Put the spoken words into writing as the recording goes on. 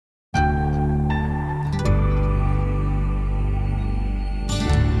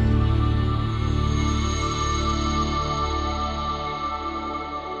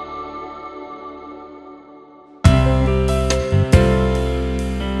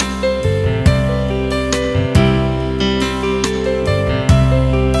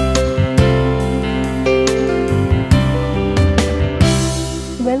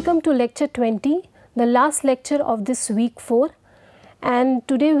to lecture 20, the last lecture of this week 4, and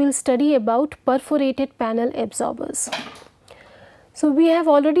today we will study about perforated panel absorbers. So, we have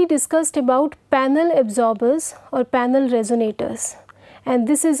already discussed about panel absorbers or panel resonators, and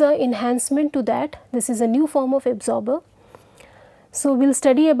this is an enhancement to that. This is a new form of absorber. So, we will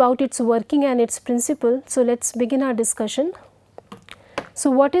study about its working and its principle. So, let us begin our discussion.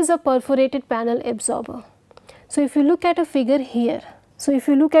 So, what is a perforated panel absorber? So, if you look at a figure here, so if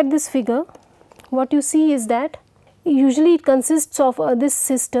you look at this figure, what you see is that usually it consists of this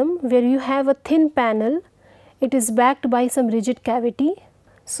system where you have a thin panel, it is backed by some rigid cavity.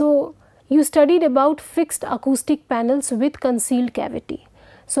 So, you studied about fixed acoustic panels with concealed cavity.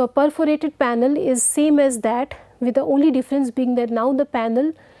 So, a perforated panel is same as that, with the only difference being that now the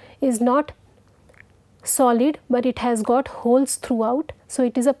panel is not solid, but it has got holes throughout. So,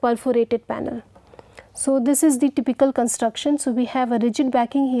 it is a perforated panel. So, this is the typical construction. So, we have a rigid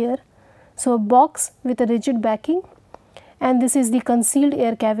backing here. So, a box with a rigid backing, and this is the concealed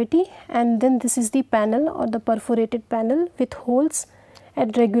air cavity, and then this is the panel or the perforated panel with holes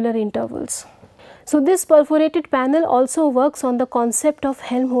at regular intervals. So, this perforated panel also works on the concept of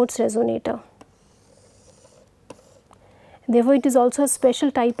Helmholtz resonator. Therefore, it is also a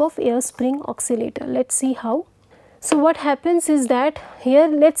special type of air spring oscillator. Let us see how. So, what happens is that here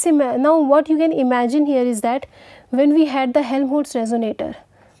let us now what you can imagine here is that when we had the Helmholtz resonator,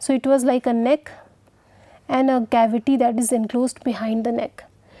 so it was like a neck and a cavity that is enclosed behind the neck,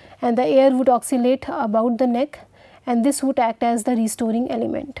 and the air would oscillate about the neck, and this would act as the restoring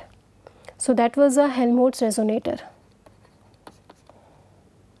element. So, that was a Helmholtz resonator.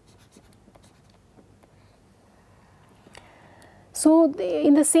 So,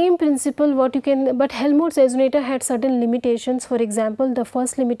 in the same principle what you can, but Helmholtz resonator had certain limitations. For example, the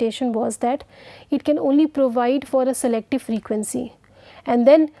first limitation was that it can only provide for a selective frequency, and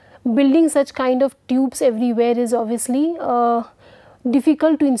then building such kind of tubes everywhere is obviously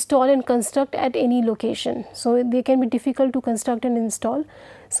difficult to install and construct at any location. So, they can be difficult to construct and install.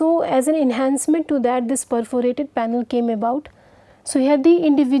 So, as an enhancement to that, this perforated panel came about. So, here the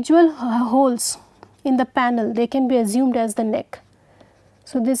individual holes in the panel, they can be assumed as the neck.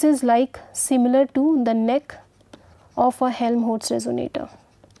 So, this is like similar to the neck of a Helmholtz resonator,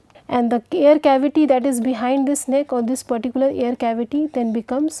 and the air cavity that is behind this neck or this particular air cavity then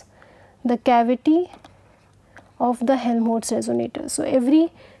becomes the cavity of the Helmholtz resonator. So,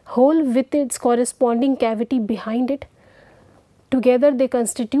 every hole with its corresponding cavity behind it, together they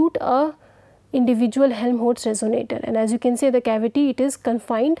constitute a individual Helmholtz resonator, and as you can see the cavity, it is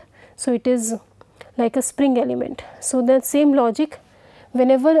confined. So, it is like a spring element. So, that same logic,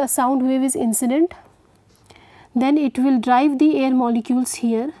 whenever a sound wave is incident, then it will drive the air molecules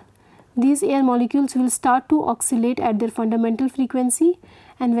here. These air molecules will start to oscillate at their fundamental frequency,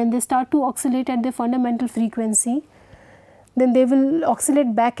 and when they start to oscillate at their fundamental frequency, then they will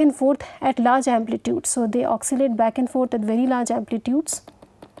oscillate back and forth at large amplitudes. So, they oscillate back and forth at very large amplitudes,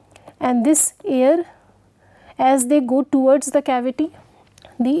 and this air, as they go towards the cavity,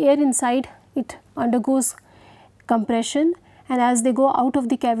 the air inside it undergoes compression, and as they go out of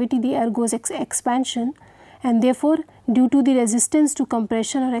the cavity, the air goes expansion, and therefore, due to the resistance to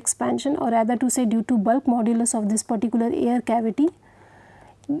compression or expansion, or rather to say due to bulk modulus of this particular air cavity,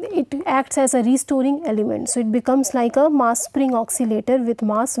 it acts as a restoring element. So, it becomes like a mass spring oscillator with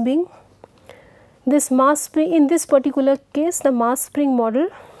mass being this mass spring. In this particular case, the mass spring model,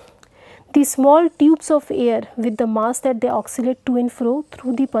 the small tubes of air with the mass that they oscillate to and fro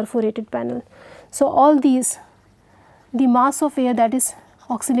through the perforated panel. So, all these, the mass of air that is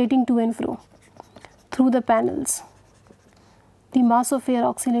oscillating to and fro through the panels, the mass of air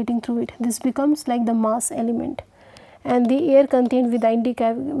oscillating through it, this becomes like the mass element, and the air contained within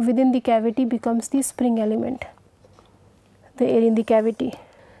the cavity becomes the spring element, the air in the cavity.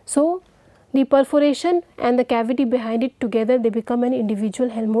 So, the perforation and the cavity behind it together, they become an individual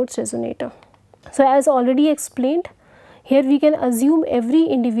Helmholtz resonator. So, as already explained, here we can assume every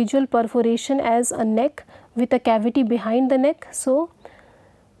individual perforation as a neck with a cavity behind the neck. So,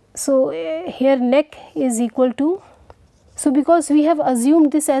 here neck is equal to, so because we have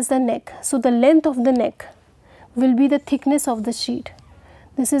assumed this as the neck, so the length of the neck will be the thickness of the sheet.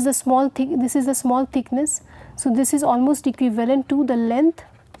 This is the small thickness. So, this is almost equivalent to the length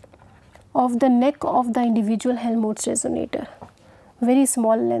of the neck of the individual Helmholtz resonator, very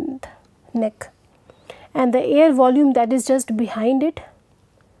small length neck, and the air volume that is just behind it.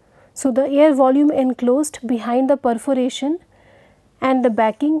 So, the air volume enclosed behind the perforation and the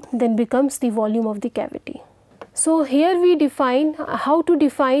backing then becomes the volume of the cavity. So here we define how to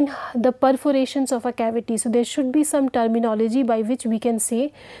define the perforations of a cavity. So there should be some terminology by which we can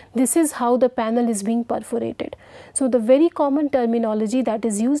say this is how the panel is being perforated. So the very common terminology that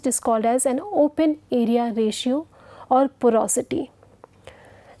is used is called as an open area ratio or porosity.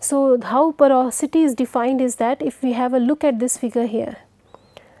 So how porosity is defined is that if we have a look at this figure here.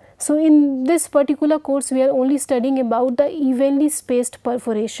 So in this particular course we are only studying about the evenly spaced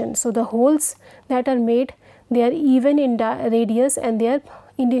perforation. So the holes that are made, they are even in radius and they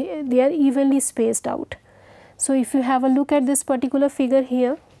are evenly spaced out. So if you have a look at this particular figure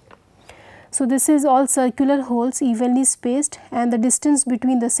here, so this is all circular holes evenly spaced and the distance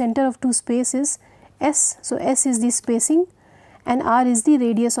between the center of two spaces S. So S is the spacing and R is the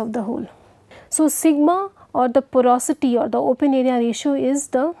radius of the hole. So sigma or the porosity or the open area ratio is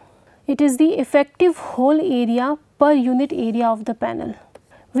the effective hole area per unit area of the panel,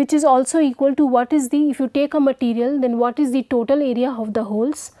 which is also equal to what is the, if you take a material, then what is the total area of the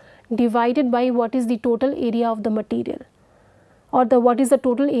holes divided by what is the total area of the material, or what is the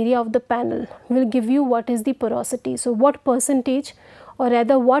total area of the panel will give you what is the porosity. So what percentage, or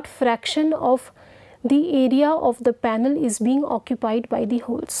rather what fraction of the area of the panel is being occupied by the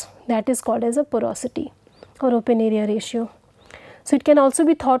holes, that is called as a porosity or open area ratio. So it can also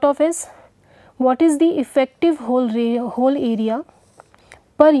be thought of as what is the effective hole area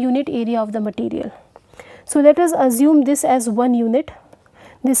per unit area of the material. So let us assume this as 1 unit.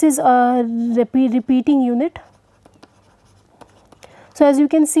 This is a repeating unit. So as you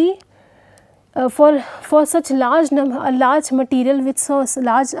can see, for such a large material with such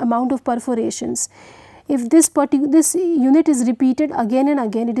large amount of perforations, if this unit is repeated again and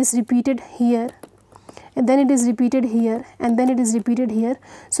again, it is repeated here and then it is repeated here and then it is repeated here.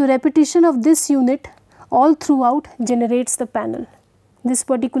 So repetition of this unit all throughout generates the panel. This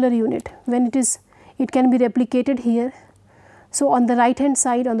particular unit, when it can be replicated here. So on the right hand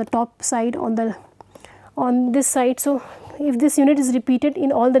side, on the top side, on this side. So if this unit is repeated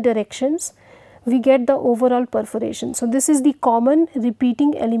in all the directions, we get the overall perforation. So this is the common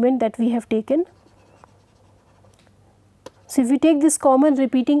repeating element that we have taken. So if we take this common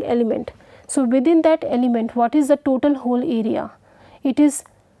repeating element, so within that element, what is the total hole area? It is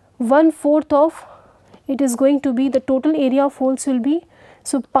 1/4 of, it is going to be, the total area of holes will be,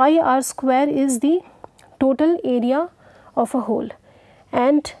 so pi r square is the total area of a hole,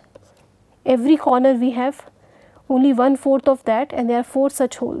 and every corner we have only 1/4 of that, and there are 4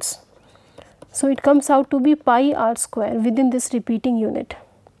 such holes. So it comes out to be pi r square within this repeating unit.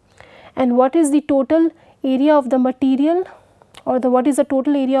 And what is the total area of the material, or what is the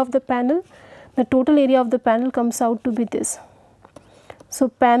total area of the panel? The total area of the panel comes out to be this. So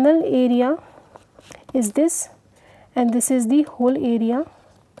panel area is this, and this is the whole area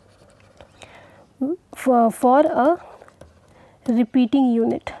for a repeating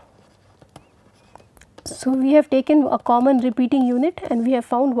unit. So we have taken a common repeating unit and we have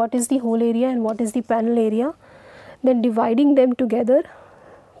found what is the whole area and what is the panel area. Then dividing them together,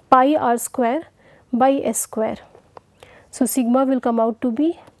 pi r square by s square. So sigma will come out to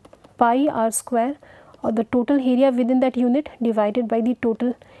be pi r square, or the total area within that unit divided by the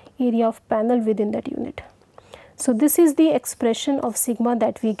total area of panel within that unit. So this is the expression of sigma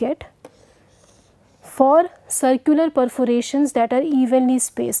that we get for circular perforations that are evenly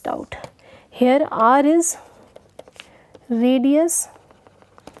spaced out. Here r is radius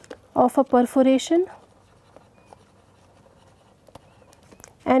of a perforation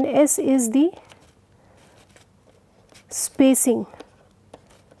and s is the spacing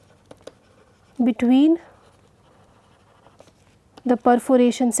between the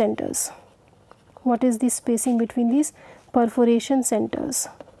perforation centers. What is the spacing between these perforation centers?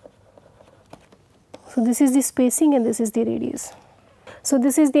 So this is the spacing and this is the radius. So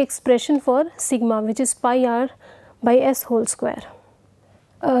this is the expression for sigma, which is pi r by s whole square.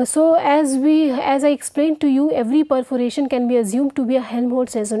 So as I explained to you, every perforation can be assumed to be a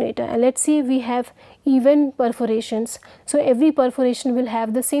Helmholtz resonator, and let's say we have even perforations. So every perforation will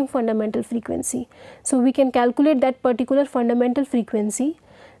have the same fundamental frequency. So we can calculate that particular fundamental frequency.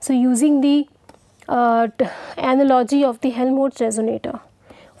 So using the analogy of the Helmholtz resonator.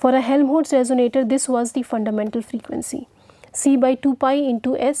 For a Helmholtz resonator, this was the fundamental frequency, C by 2 pi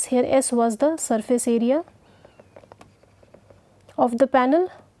into S. Here S was the surface area of the panel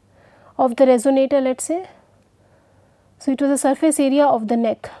of the resonator, let's say. So it was the surface area of the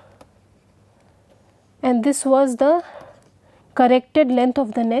neck, and this was the corrected length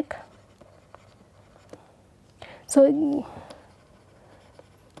of the neck. So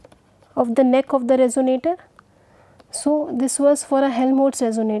of the neck of the resonator. So this was for a Helmholtz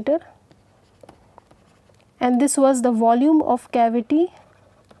resonator, and this was the volume of cavity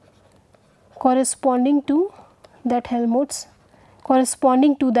corresponding to that Helmholtz,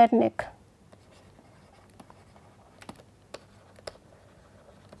 corresponding to that neck.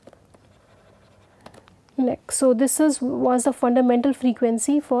 So this was the fundamental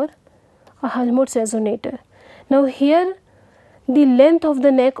frequency for a Helmholtz resonator. Now here the length of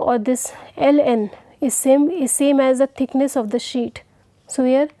the neck, or this Ln, is same as the thickness of the sheet. So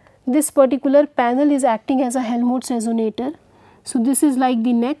here this particular panel is acting as a Helmholtz resonator. So this is like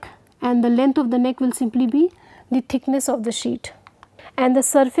the neck, and the length of the neck will simply be the thickness of the sheet, and the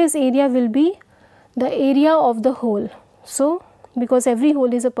surface area will be the area of the hole. So because every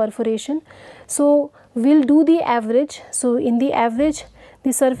hole is a perforation, so we will do the average. So in the average,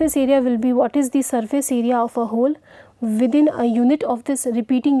 the surface area will be what is the surface area of a hole within a unit of this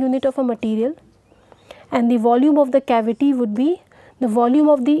repeating unit of a material, and the volume of the cavity would be the volume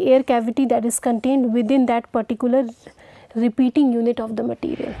of the air cavity that is contained within that particular repeating unit of the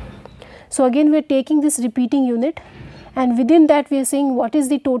material. So again we are taking this repeating unit, and within that we are saying what is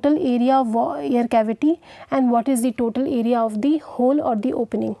the total area of air cavity and what is the total area of the hole or the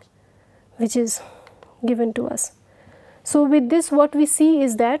opening which is given to us. So with this what we see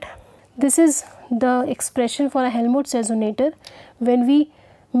is that this is the expression for a Helmholtz resonator when we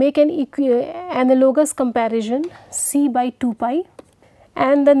make an analogous comparison C by 2 pi,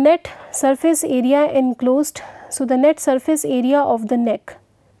 and the net surface area enclosed. So the net surface area of the neck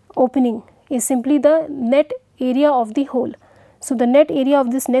opening is simply the net area of the hole. So the net area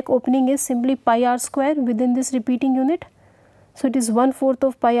of this neck opening is simply pi r square within this repeating unit. So it is 1/4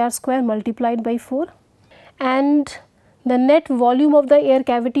 of pi r square multiplied by 4, and the net volume of the air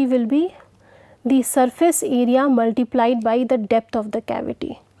cavity will be the surface area multiplied by the depth of the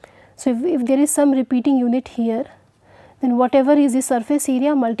cavity. So if there is some repeating unit here, then whatever is the surface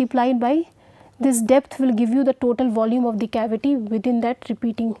area multiplied by this depth will give you the total volume of the cavity within that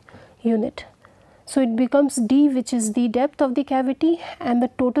repeating unit. So it becomes d, which is the depth of the cavity, and the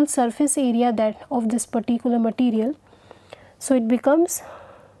total surface area that of this particular material. So it becomes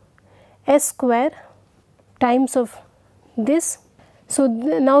s square times of this. So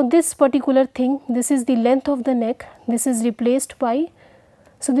now this particular thing, this is the length of the neck, this is replaced by,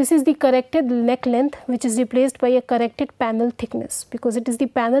 so this is the corrected neck length which is replaced by a corrected panel thickness, because it is the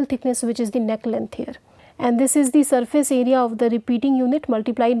panel thickness which is the neck length here, and this is the surface area of the repeating unit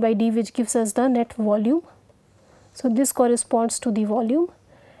multiplied by d, which gives us the net volume. So this corresponds to the volume,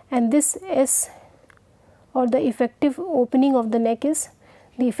 and this S, or the effective opening of the neck, is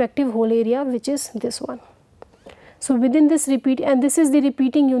the effective hole area, which is this one. So within this repeat, and this is the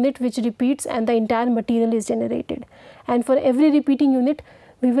repeating unit which repeats and the entire material is generated, and for every repeating unit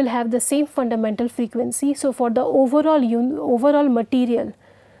we will have the same fundamental frequency. So for the overall material,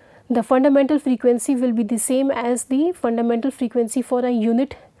 the fundamental frequency will be the same as the fundamental frequency for a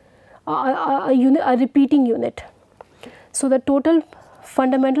unit, a repeating unit. So the total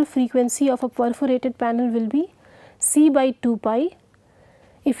fundamental frequency of a perforated panel will be C by 2 pi.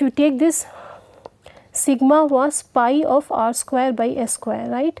 If you take this, sigma was pi of r square by s square,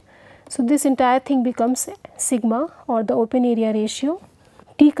 right? So this entire thing becomes sigma, or the open area ratio,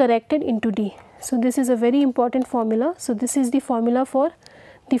 T corrected into D. So this is a very important formula. So this is the formula for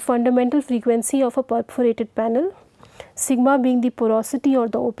the fundamental frequency of a perforated panel, sigma being the porosity or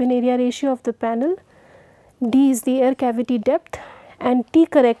the open area ratio of the panel, D is the air cavity depth, and T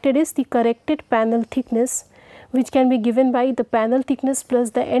corrected is the corrected panel thickness, which can be given by the panel thickness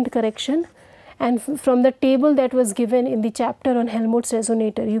plus the end correction. And from the table that was given in the chapter on Helmholtz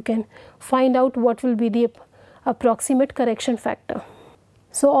resonator, you can find out what will be the approximate correction factor.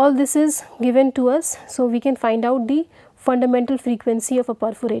 So all this is given to us, so we can find out the fundamental frequency of a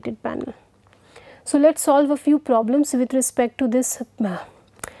perforated panel. So let's solve a few problems with respect to this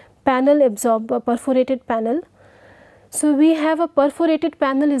perforated panel. So we have a perforated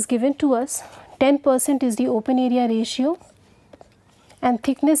panel is given to us, 10% is the open area ratio, and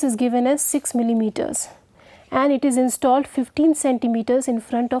thickness is given as 6 millimeters, and it is installed 15 centimeters in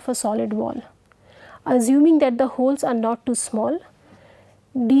front of a solid wall. Assuming that the holes are not too small,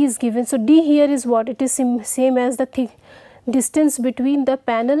 D is given. So D here is what? It is same as the distance between the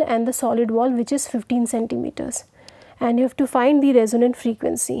panel and the solid wall, which is 15 centimeters, and you have to find the resonant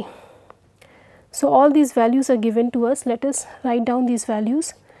frequency. So all these values are given to us. Let us write down these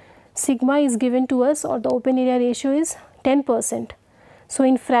values. Sigma is given to us, or the open area ratio is 10%. So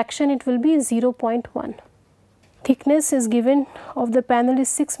in fraction it will be 0.1. Thickness is given of the panel is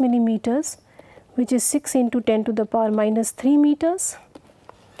 6 millimeters, which is 6 into 10 to the power minus 3 meters,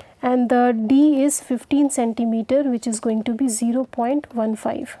 and the D is 15 centimeter, which is going to be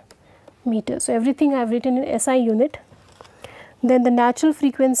 0.15. meters. So, everything I have written in SI unit. Then the natural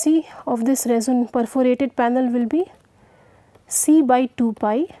frequency of this perforated panel will be C by 2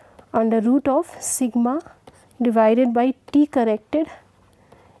 pi under root of sigma divided by T corrected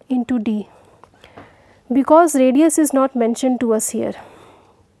into D. Because radius is not mentioned to us here,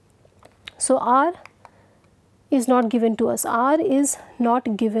 so R is not given to us, R is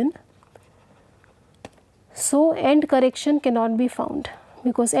not given. So, end correction cannot be found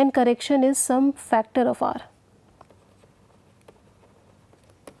because end correction is some factor of R.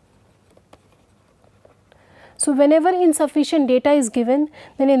 So, whenever insufficient data is given,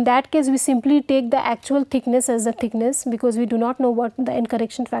 then in that case we simply take the actual thickness as the thickness because we do not know what the end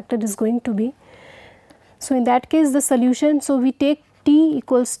correction factor is going to be. So, in that case the solution, so we take T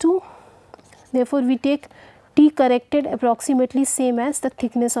equals to, therefore we take T corrected approximately same as the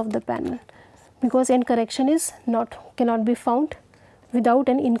thickness of the panel because end correction is cannot be found without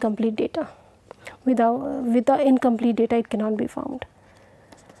an incomplete data, with the incomplete data it cannot be found.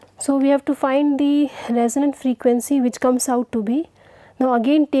 So, we have to find the resonant frequency which comes out to be, now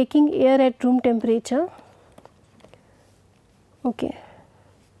again taking air at room temperature. Okay.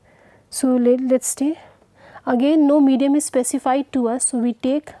 So, let us stay, again no medium is specified to us. So, we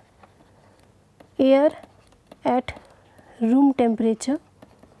take air at room temperature.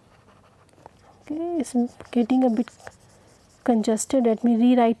 Okay, it is getting a bit congested, let me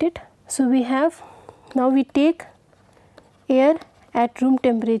rewrite it. So, we have, now we take air at room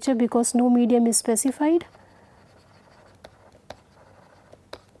temperature because no medium is specified.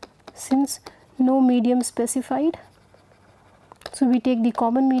 Since no medium specified, so we take the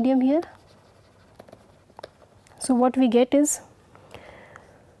common medium here. So, what we get is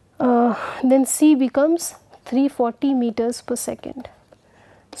then C becomes 340 meters per second.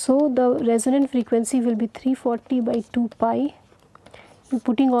 So, the resonant frequency will be 340 by 2 pi,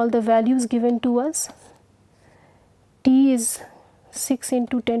 putting all the values given to us. T is 6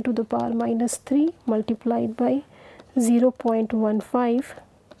 into 10 to the power minus 3 multiplied by 0.15.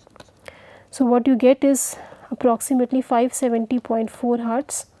 So, what you get is approximately 570.4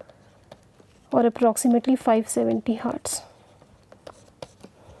 hertz or approximately 570 hertz.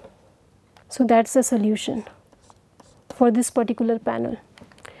 So, that is the solution for this particular panel.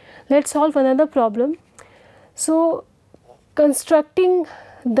 Let us solve another problem. So, constructing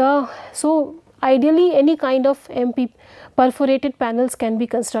the, so ideally any kind of perforated panels can be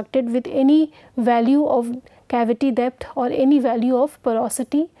constructed with any value of cavity depth or any value of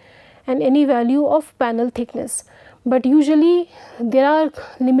porosity and any value of panel thickness. But usually there are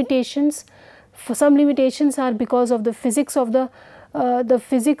limitations, for some limitations are because of the physics of the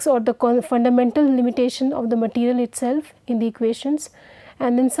physics or the fundamental limitation of the material itself in the equations,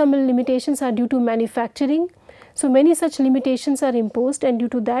 and then some limitations are due to manufacturing. So, many such limitations are imposed, and due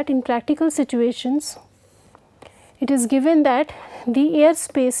to that in practical situations it is given that the air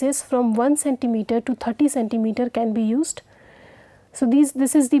spaces from 1 centimeter to 30 centimeter can be used. So,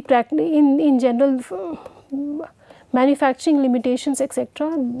 this is the in general manufacturing limitations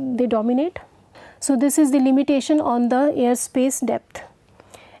etc., they dominate. So, this is the limitation on the airspace depth,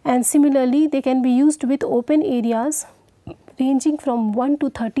 and similarly they can be used with open areas ranging from 1 to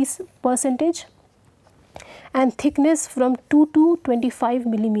 30% and thickness from 2 to 25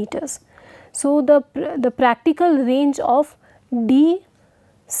 millimeters. So, the practical range of D,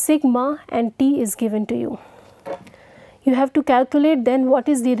 sigma and T is given to you. You have to calculate then what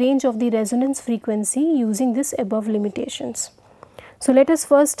is the range of the resonance frequency using this above limitations. So, let us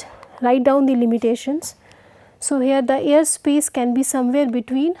first write down the limitations. So, here the air space can be somewhere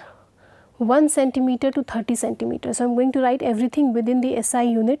between 1 centimeter to 30 centimeters. So, I am going to write everything within the SI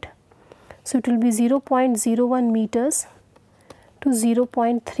unit. So, it will be 0.01 meters to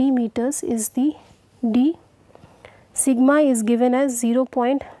 0.3 meters is the D. Sigma is given as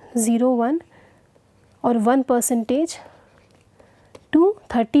 0.01 or 1% to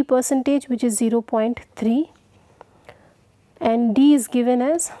 30% which is 0.3, and D is given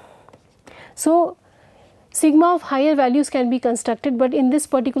as, so sigma of higher values can be constructed, but in this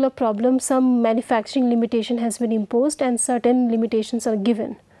particular problem some manufacturing limitation has been imposed and certain limitations are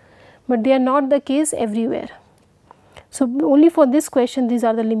given, but they are not the case everywhere. So, only for this question these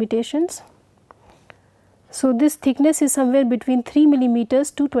are the limitations. So, this thickness is somewhere between 3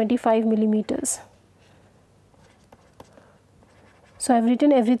 millimeters to 25 millimeters. So, I have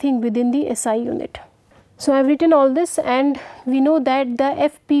written everything within the SI unit. So, I have written all this, and we know that the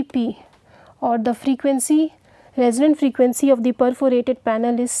FPP or the frequency, resonant frequency of the perforated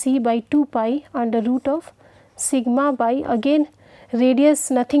panel is C by 2 pi under root of sigma by, again radius,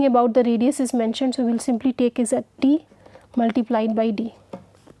 nothing about the radius is mentioned. So, we will simply take is at T multiplied by D.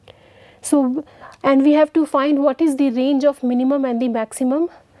 So, and we have to find what is the range of minimum and the maximum,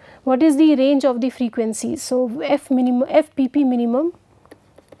 what is the range of the frequencies. So, FPP minimum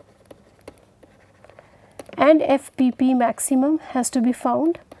and FPP maximum has to be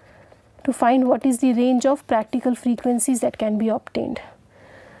found to find what is the range of practical frequencies that can be obtained.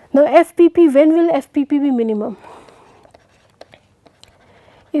 Now, FPP, when will FPP be minimum?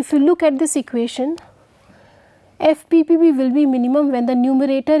 If you look at this equation, FPP will be minimum when the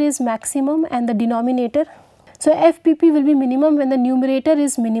numerator is maximum and the denominator. So, FPP will be minimum when the numerator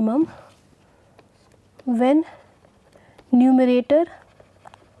is minimum, when numerator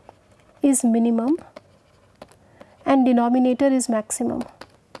is minimum and denominator is maximum.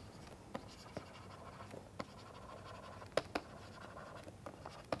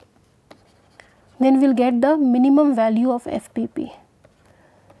 Then we will get the minimum value of FPP.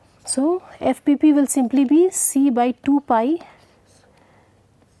 So, FPP will simply be C by 2 pi.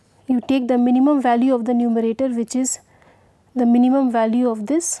 You take the minimum value of the numerator, which is the minimum value of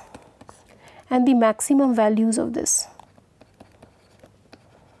this, and the maximum values of this,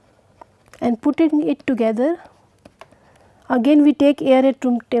 and putting it together, again we take air at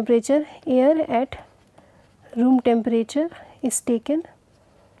room temperature. Air at room temperature is taken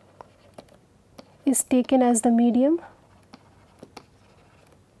as the medium.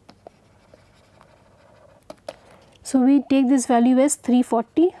 So, we take this value as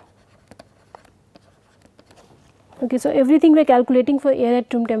 340. Okay, so everything we are calculating for air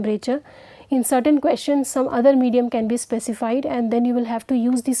at room temperature. In certain questions, some other medium can be specified, and then you will have to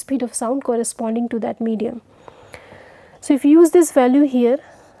use the speed of sound corresponding to that medium. So, if you use this value here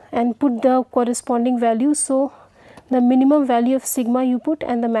and put the corresponding value, so the minimum value of sigma you put,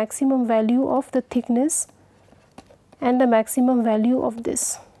 and the maximum value of the thickness, and the maximum value of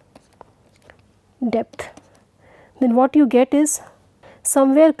this depth, then what you get is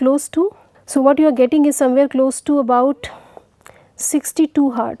somewhere close to, so what you are getting is somewhere close to about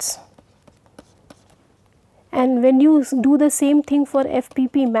 62 hertz. And when you do the same thing for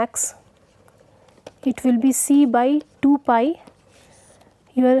FPP max, it will be C by 2 pi.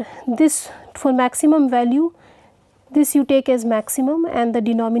 This for maximum value, this you take as maximum and the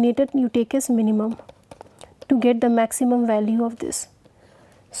denominator you take as minimum to get the maximum value of this.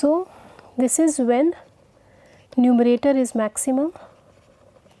 So, this is when numerator is maximum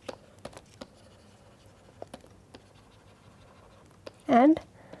and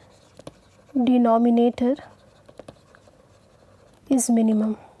denominator is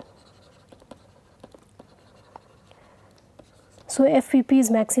minimum. So, FPP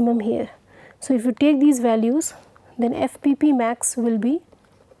is maximum here. So, if you take these values, then FPP max will be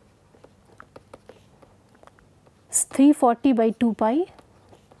 340 by 2 pi.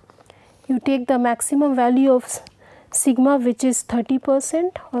 You take the maximum value of sigma, which is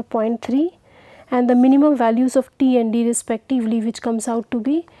 30% or 0.3, and the minimum values of T and D respectively, which comes out to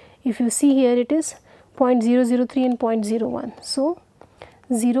be, if you see here, it is 0.003 and 0.01. So,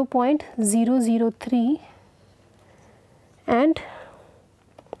 0.003 and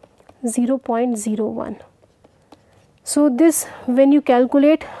 0.01. So, this when you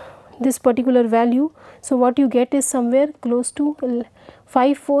calculate this particular value, so what you get is somewhere close to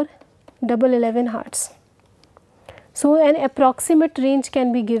 54111 hertz. So, an approximate range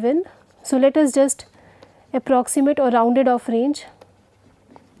can be given. So, let us just approximate or rounded off range,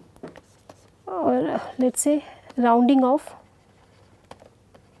 or let us say rounding off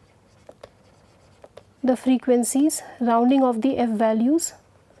the frequencies, rounding off the F values.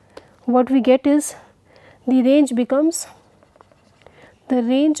 What we get is the range becomes the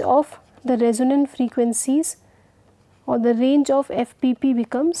range of the resonant frequencies, or the range of FPP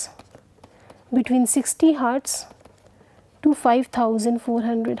becomes between 60 hertz to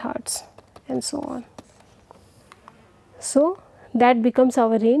 5400 hertz and so on. So, that becomes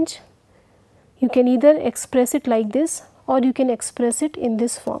our range. You can either express it like this or you can express it in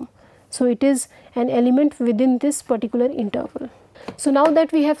this form. So, it is an element within this particular interval. So, now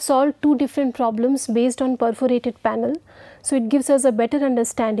that we have solved two different problems based on perforated panel, so it gives us a better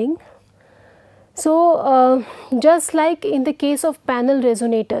understanding. So, just like in the case of panel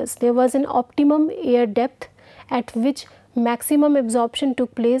resonators, there was an optimum air depth at which maximum absorption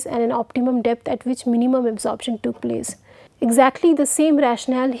took place and an optimum depth at which minimum absorption took place. Exactly the same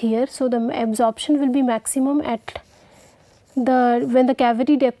rationale here. So, the absorption will be maximum at when the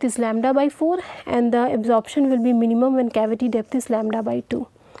cavity depth is lambda by 4, and the absorption will be minimum when cavity depth is lambda by 2.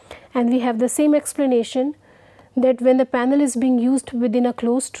 And we have the same explanation that when the panel is being used within a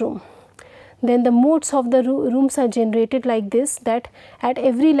closed room, then the modes of the rooms are generated like this, that at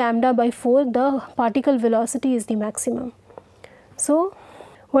every lambda by 4 the particle velocity is the maximum. So,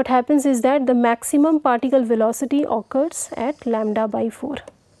 what happens is that the maximum particle velocity occurs at lambda by 4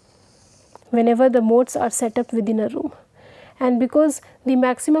 whenever the modes are set up within a room. And because the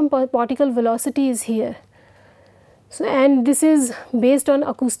maximum particle velocity is here, so and this is based on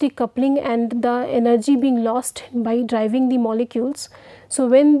acoustic coupling and the energy being lost by driving the molecules. So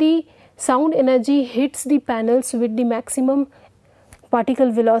when the sound energy hits the panels with the maximum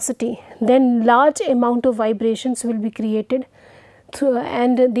particle velocity, then large amount of vibrations will be created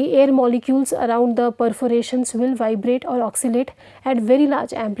and the air molecules around the perforations will vibrate or oscillate at very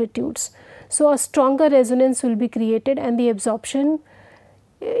large amplitudes. So a stronger resonance will be created and the absorption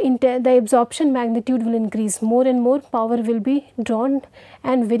magnitude will increase, more and more power will be drawn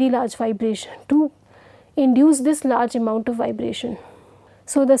and very large vibration to induce this large amount of vibration.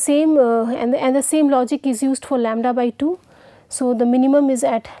 So the same and the same logic is used for lambda by 2. So the minimum is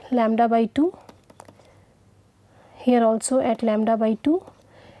at lambda by 2, here also at lambda by 2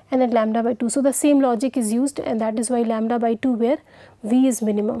 and at lambda by 2. So the same logic is used and that is why lambda by 2 where V is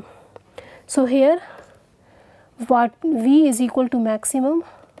minimum. So here what V is equal to maximum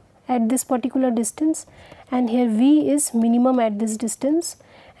at this particular distance and here V is minimum at this distance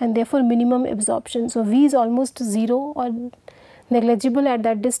and therefore minimum absorption. So V is almost 0 or negligible at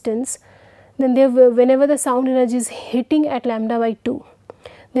that distance. Then whenever the sound energy is hitting at lambda by 2,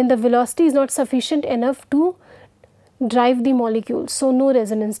 then the velocity is not sufficient enough to drive the molecules, so no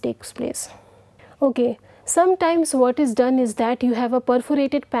resonance takes place. Okay. Sometimes what is done is that you have a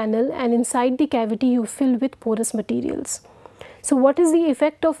perforated panel and inside the cavity you fill with porous materials. So what is the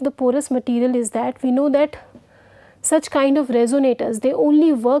effect of the porous material is that we know that such kind of resonators, they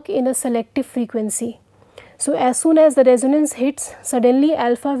only work in a selective frequency. So as soon as the resonance hits, suddenly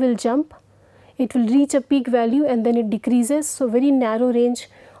alpha will jump, it will reach a peak value and then it decreases. So very narrow range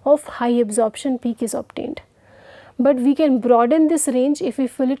of high absorption peak is obtained. But we can broaden this range if we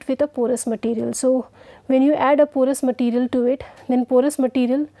fill it with a porous material. So when you add a porous material to it, then porous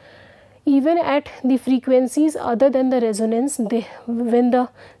material even at the frequencies other than the resonance, when the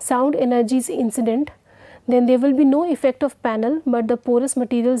sound energy is incident, then there will be no effect of panel, but the porous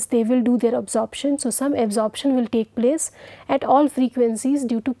materials, they will do their absorption. So some absorption will take place at all frequencies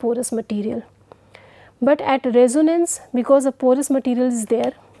due to porous material. But at resonance, because a porous material is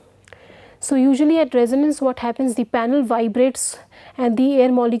there, so usually at resonance what happens, the panel vibrates and the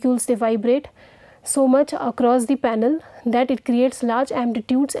air molecules, they vibrate so much across the panel that it creates large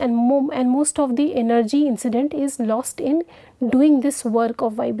amplitudes and most of the energy incident is lost in doing this work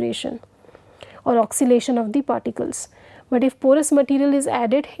of vibration or oscillation of the particles. But if porous material is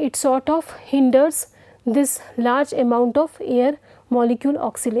added, it sort of hinders this large amount of air molecule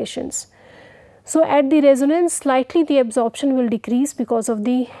oscillations. So at the resonance, slightly the absorption will decrease because of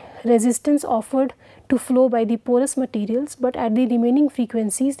the resistance offered to flow by the porous materials, but at the remaining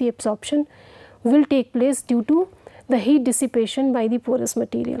frequencies the absorption will take place due to the heat dissipation by the porous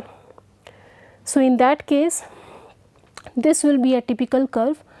material. So in that case, this will be a typical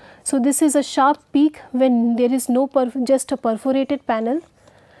curve. So this is a sharp peak when there is no just a perforated panel,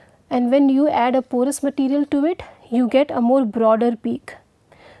 and when you add a porous material to it, you get a more broader peak.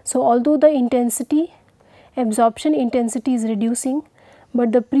 So although the intensity, absorption intensity is reducing,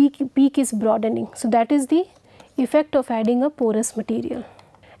 but the peak is broadening. So that is the effect of adding a porous material.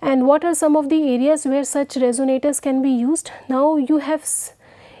 And what are some of the areas where such resonators can be used? Now you have,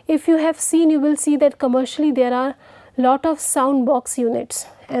 if you have seen, you will see that commercially there are lot of sound box units,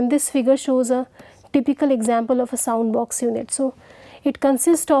 and this figure shows a typical example of a sound box unit. So it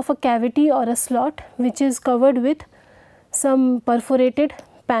consists of a cavity or a slot which is covered with some perforated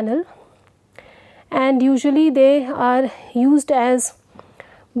panel, and usually they are used as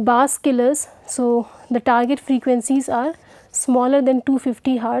bass killers. So the target frequencies are smaller than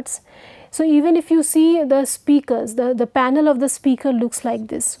 250 Hertz. So even if you see the speakers, the panel of the speaker looks like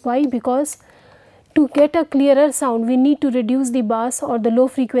this. Why? Because to get a clearer sound, we need to reduce the bass or the low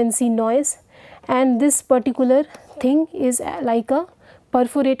frequency noise, and this particular thing is like a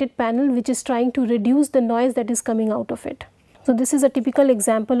perforated panel which is trying to reduce the noise that is coming out of it. So this is a typical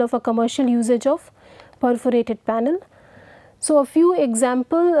example of a commercial usage of perforated panel. So a few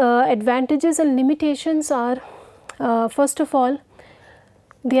example advantages and limitations are, first of all,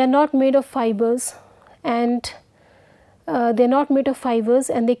 they are not made of fibers, and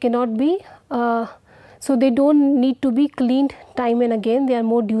they cannot be, so they don't need to be cleaned time and again. They are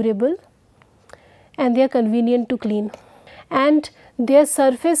more durable and they are convenient to clean, and their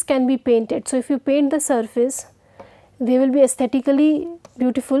surface can be painted. So if you paint the surface, they will be aesthetically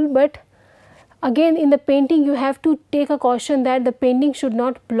beautiful, but again in the painting you have to take a caution that the painting should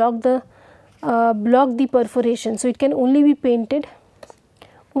not block the perforation. So it can only be painted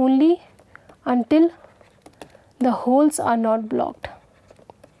only until the holes are not blocked.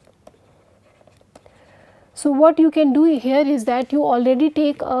 So what you can do here is that you already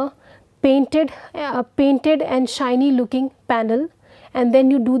take a painted and shiny looking panel, and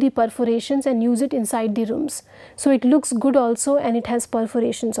then you do the perforations and use it inside the rooms. So it looks good also, and it has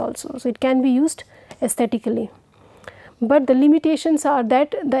perforations also. So it can be used aesthetically. But the limitations are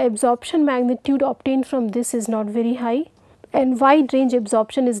that the absorption magnitude obtained from this is not very high, and wide range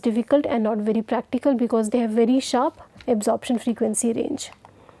absorption is difficult and not very practical because they have very sharp absorption frequency range.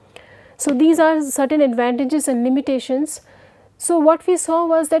 So these are certain advantages and limitations. So what we saw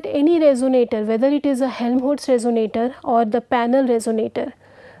was that any resonator, whether it is a Helmholtz resonator or the panel resonator,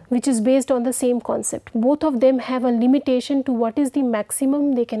 which is based on the same concept, both of them have a limitation to what is the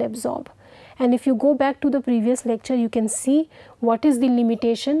maximum they can absorb. And if you go back to the previous lecture, you can see what is the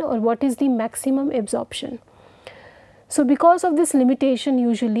limitation or what is the maximum absorption. So because of this limitation,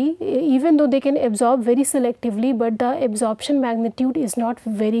 usually even though they can absorb very selectively, but the absorption magnitude is not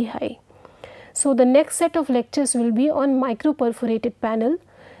very high. So the next set of lectures will be on micro perforated panel.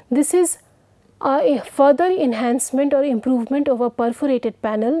 This is a further enhancement or improvement of a perforated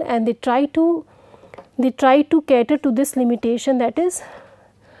panel, and they try to cater to this limitation, that is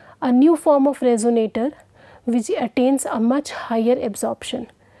a new form of resonator which attains a much higher absorption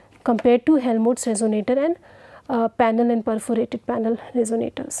compared to Helmholtz resonator and panel and perforated panel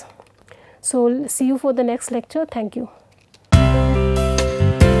resonators. So see you for the next lecture. Thank you.